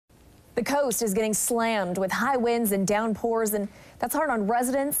The coast is getting slammed with high winds and downpours, and that's hard on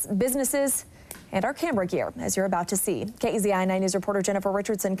residents, businesses, and our camera gear, as you're about to see. KEZI 9 News reporter Jennifer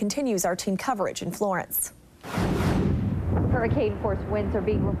Richardson continues our team coverage in Florence. Hurricane force winds are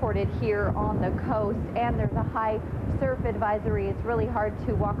being reported here on the coast, and there's a high surf advisory. It's really hard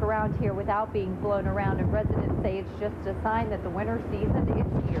to walk around here without being blown around, and residents say it's just a sign that the winter season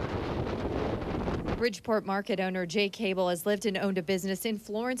is here. Bridgeport market owner Jay Cable has lived and owned a business in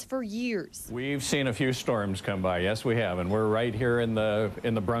Florence for years. We've seen a few storms come by. Yes, we have, and we're right here in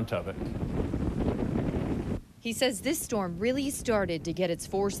the brunt of it. He says this storm really started to get its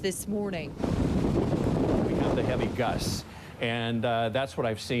force this morning. We have the heavy gusts, and that's what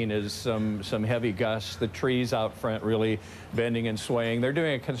I've seen is some heavy gusts. The trees out front really bending and swaying. They're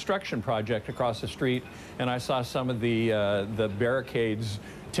doing a construction project across the street, and I saw some of the barricades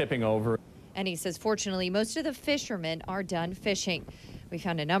tipping over. And he says, fortunately, most of the fishermen are done fishing. We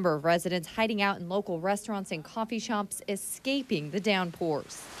found a number of residents hiding out in local restaurants and coffee shops, escaping the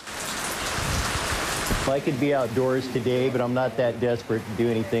downpours. I could be outdoors today, but I'm not that desperate to do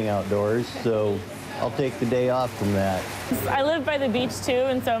anything outdoors, so I'll take the day off from that. I live by the beach too,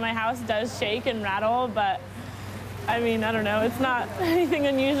 and so my house does shake and rattle, but I mean, I don't know, it's not anything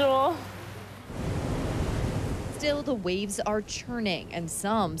unusual. Still, the waves are churning, and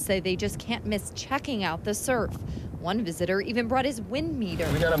some say they just can't miss checking out the surf. One visitor even brought his wind meter.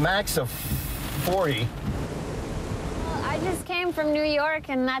 We got a max of 40. Well, I just came from New York,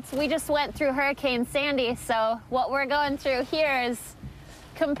 and we just went through Hurricane Sandy, so what we're going through here is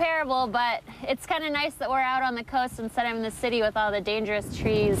comparable, but it's kind of nice that we're out on the coast instead of in the city with all the dangerous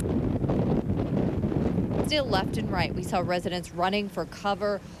trees. Still, left and right, we saw residents running for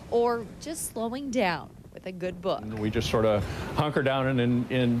cover or just slowing down with a good book. We just sort of hunker down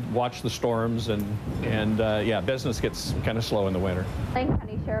and watch the storms, and yeah, business gets kind of slow in the winter. Lane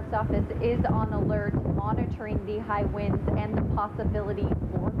County Sheriff's Office is on alert, monitoring the high winds and the possibility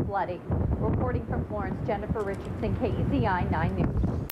for flooding. Reporting from Florence, Jennifer Richardson, KEZI 9 News.